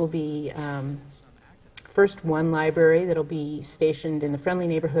 But this will be first one library that'll be stationed in the friendly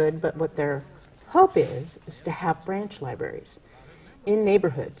neighborhood, but what their hope is to have branch libraries in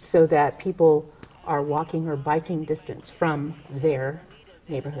neighborhoods so that people are walking or biking distance from their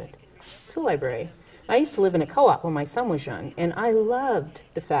neighborhood tool library. I used to live in a co-op when my son was young, and I loved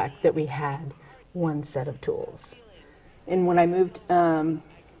the fact that we had one set of tools. And when I moved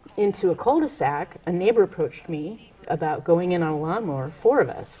into a cul-de-sac, a neighbor approached me about going in on a lawnmower, four of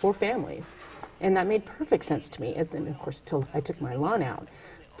us, four families, and that made perfect sense to me. And then, of course, till I took my lawn out.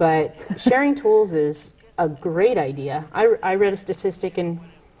 But sharing tools is a great idea. I read a statistic, and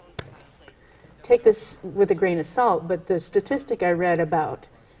take this with a grain of salt, but the statistic I read about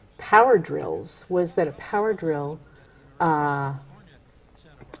power drills was that a power drill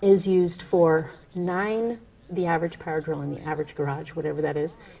is used for the average power drill in the average garage, whatever that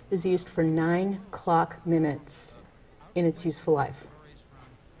is used for 9 clock minutes in its useful life.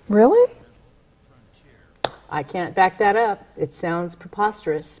 Really? I can't back that up. It sounds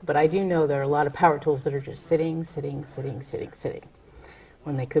preposterous, but I do know there are a lot of power tools that are just sitting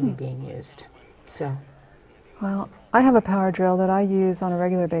when they could be being used. So, Well, I have a power drill that I use on a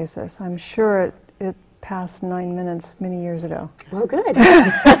regular basis. I'm sure it passed 9 minutes many years ago. well, good.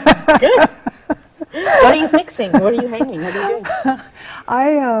 Good. What are you fixing? What are you hanging? What are you doing?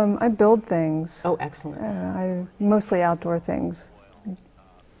 I build things. Oh, excellent. Mostly outdoor things.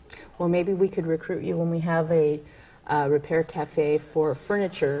 Well, maybe we could recruit you when we have a repair cafe for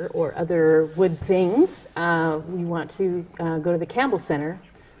furniture or other wood things. We want to go to the Campbell Center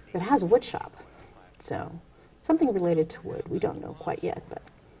that has a wood shop. So something related to wood. We don't know quite yet, but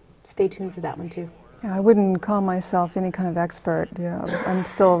stay tuned for that one too. Yeah, I wouldn't call myself any kind of expert. You know, I'm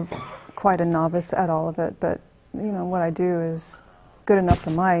still quite a novice at all of it, but you know, what I do is good enough for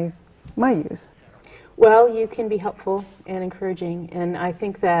my use. Well, you can be helpful and encouraging, and I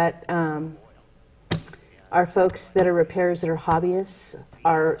think that our folks that are repairers that are hobbyists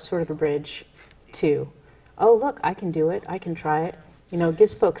are sort of a bridge to, oh look, I can do it, I can try it. You know, it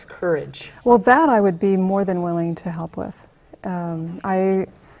gives folks courage. Well, that I would be more than willing to help with.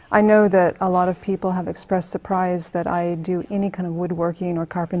 I know that a lot of people have expressed surprise that I do any kind of woodworking or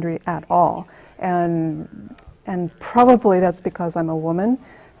carpentry at all, and probably that's because I'm a woman,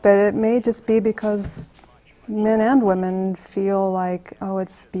 but it may just be because men and women feel like, oh,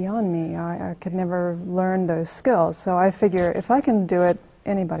 it's beyond me. I could never learn those skills. So I figure if I can do it,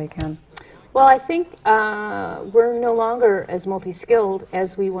 anybody can. Well, I think we're no longer as multi-skilled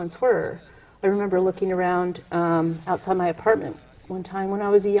as we once were. I remember looking around outside my apartment one time when I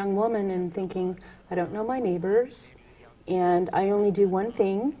was a young woman and thinking, I don't know my neighbors, and I only do one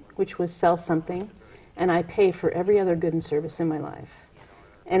thing, which was sell something, and I pay for every other good and service in my life.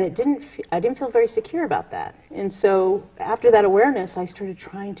 And I didn't feel very secure about that. And so after that awareness, I started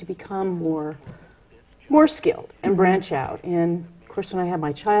trying to become more skilled and branch out. And of course, when I had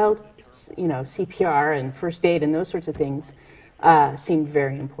my child, you know, CPR and first aid and those sorts of things seemed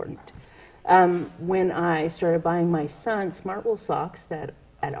very important. When I started buying my son Smartwool socks at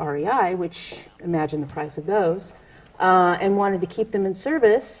REI, which imagine the price of those, and wanted to keep them in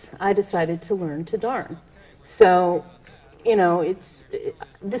service, I decided to learn to darn. So, you know,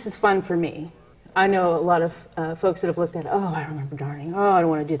 this is fun for me. I know a lot of folks that have looked at, oh, I remember darning, oh, I don't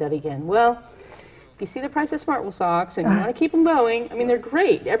want to do that again. Well, if you see the price of Smartwool socks and you want to keep them going, I mean, they're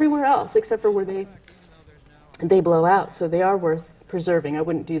great everywhere else except for where they blow out, so they are worth preserving. I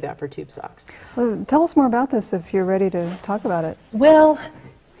wouldn't do that for tube socks. Well, tell us more about this if you're ready to talk about it. Well,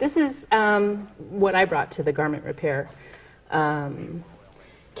 this is what I brought to the garment repair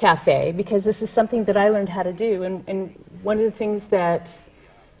cafe, because this is something that I learned how to do. And one of the things that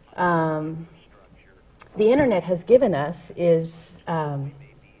the internet has given us is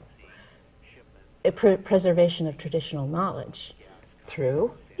a preservation of traditional knowledge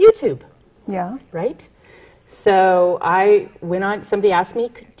through YouTube. Yeah. Right? So I went on, somebody asked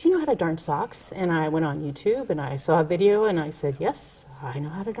me, do you know how to darn socks? And I went on YouTube and I saw a video and I said, yes, I know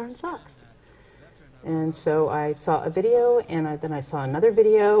how to darn socks. And so I saw a video and then I saw another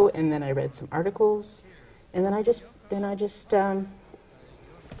video and then I read some articles and then I just got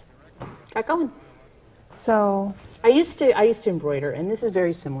going. So I used to embroider, and this is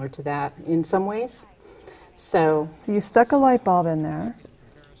very similar to that in some ways. So you stuck a light bulb in there.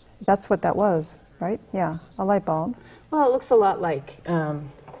 That's what that was, right? Yeah, a light bulb. Well, it looks a lot like a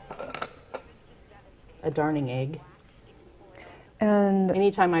darning egg. And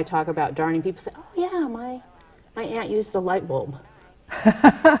anytime I talk about darning, people say, oh yeah, my aunt used a light bulb.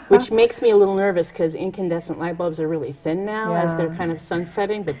 Which makes me a little nervous because incandescent light bulbs are really thin now as they're kind of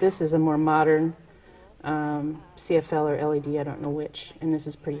sunsetting, but this is a more modern CFL or LED, I don't know which, and this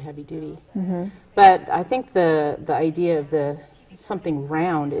is pretty heavy duty. Mm-hmm. But I think the idea of something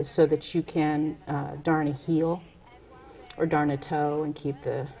round is so that you can darn a heel or darn a toe and keep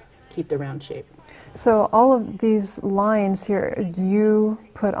the round shape. So all of these lines here you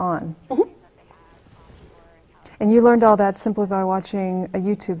put on. Mm-hmm. And you learned all that simply by watching a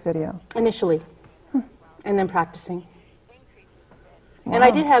YouTube video? Initially. And then practicing. Wow. And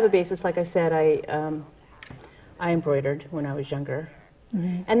I did have a basis, like I said, I embroidered when I was younger.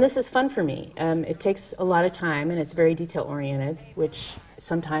 Mm-hmm. And this is fun for me. It takes a lot of time and it's very detail-oriented, which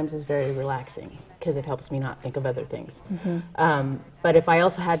sometimes is very relaxing because it helps me not think of other things. Mm-hmm. But if I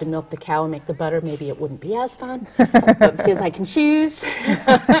also had to milk the cow and make the butter, maybe it wouldn't be as fun. But because I can choose,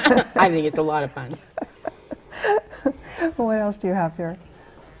 I think it's a lot of fun. What else do you have here?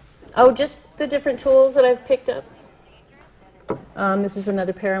 Oh, just the different tools that I've picked up. This is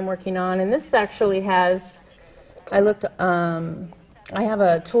another pair I'm working on, and this actually has, I have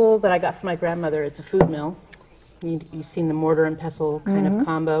a tool that I got from my grandmother. It's a food mill. You've seen the mortar and pestle kind of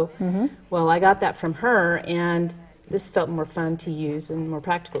combo. Mm-hmm. Well, I got that from her, and this felt more fun to use and more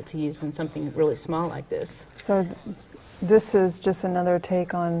practical to use than something really small like this. So this is just another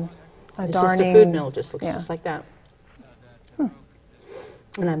take on a it's darning. Just a food mill, just looks just like that.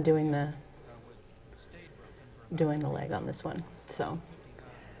 And I'm doing the leg on this one. So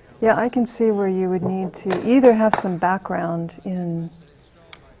yeah, I can see where you would need to either have some background in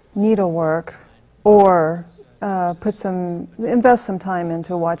needlework or invest some time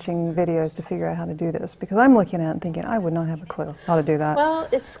into watching videos to figure out how to do this, because I'm looking at it and thinking I would not have a clue how to do that. Well,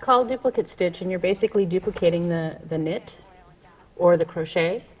 it's called duplicate stitch, and you're basically duplicating the knit or the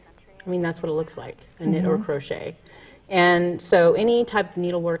crochet, I mean, that's what it looks like, a knit or crochet. And so any type of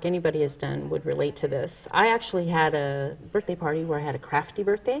needlework anybody has done would relate to this. I actually had a birthday party where I had a crafty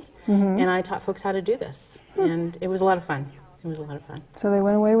birthday, and I taught folks how to do this. And it was a lot of fun. It was a lot of fun. So they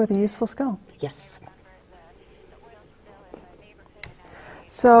went away with a useful skill. Yes.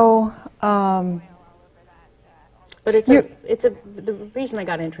 So, But the reason I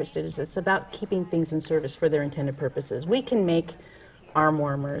got interested is it's about keeping things in service for their intended purposes. We can make arm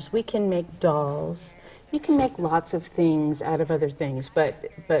warmers, we can make dolls, you can make lots of things out of other things,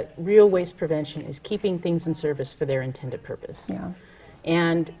 but real waste prevention is keeping things in service for their intended purpose. yeah.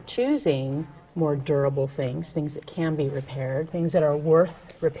 And choosing more durable things, things that can be repaired, things that are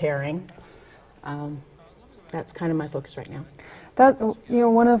worth repairing. That's kind of my focus right now. That,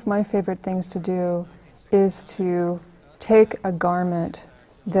 one of my favorite things to do is to take a garment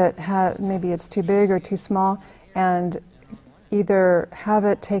that maybe it's too big or too small, and either have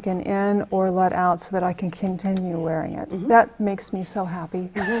it taken in or let out so that I can continue wearing it. That makes me so happy.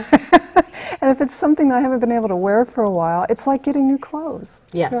 And if it's something that I haven't been able to wear for a while, it's like getting new clothes.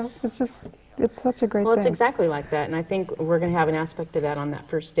 Yes. It's such a great Well, thing. it's exactly like that, and I think we're going to have an aspect of that on that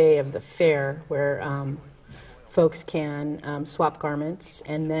first day of the fair where folks can swap garments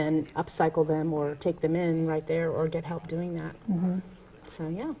and then upcycle them or take them in right there or get help doing that. So,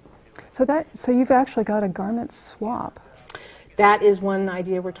 yeah. So you've actually got a garment swap. That is one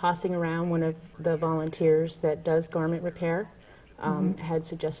idea we're tossing around. One of the volunteers that does garment repair had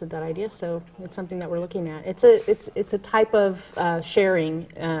suggested that idea, so it's something that we're looking at. It's a type of sharing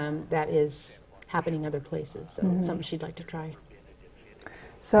that is happening other places, so it's something she'd like to try.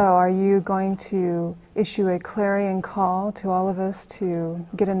 So are you going to issue a clarion call to all of us to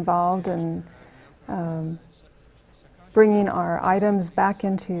get involved in bringing our items back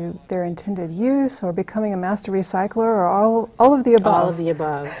into their intended use, or becoming a master recycler, or all of the above? All of the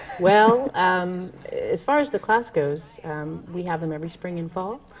above. Well, as far as the class goes, we have them every spring and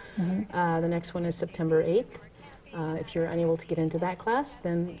fall. The next one is September 8th. If you're unable to get into that class,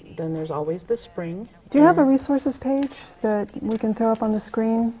 then there's always the spring. Do you have a resources page that we can throw up on the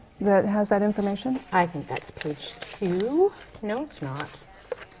screen that has that information? I think that's page 2. No, it's not.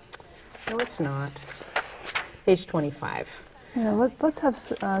 No, it's not. Page 25. Yeah, let's have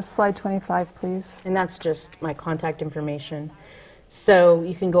slide 25, please. And that's just my contact information. So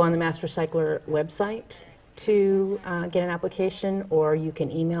you can go on the Master Recycler website to get an application, or you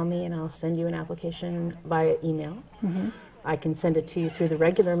can email me and I'll send you an application via email. I can send it to you through the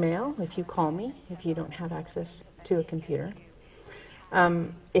regular mail if you call me, if you don't have access to a computer.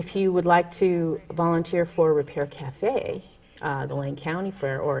 If you would like to volunteer for Repair Cafe, the Lane County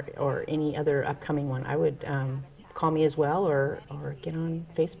Fair, or any other upcoming one, I would call me as well, or get on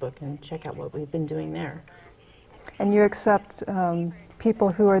Facebook and check out what we've been doing there. And you accept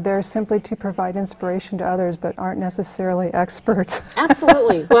people who are there simply to provide inspiration to others, but aren't necessarily experts.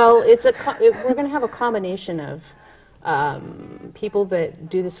 Absolutely. Well, we're going to have a combination of people that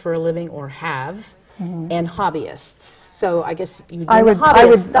do this for a living or have, and hobbyists. So I guess I would fall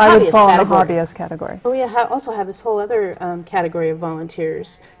in the hobbyist category. But we also have this whole other category of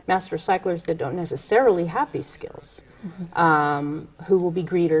volunteers, master recyclers that don't necessarily have these skills, who will be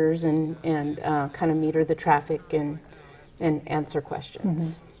greeters and kind of meter the traffic and answer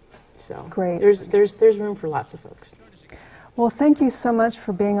questions. So great. There's room for lots of folks. Well, thank you so much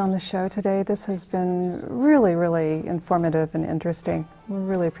for being on the show today. This has been really, really informative and interesting. We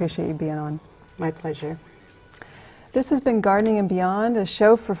really appreciate you being on. My pleasure. This has been Gardening and Beyond, a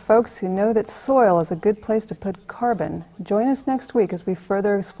show for folks who know that soil is a good place to put carbon. Join us next week as we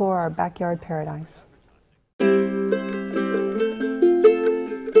further explore our backyard paradise.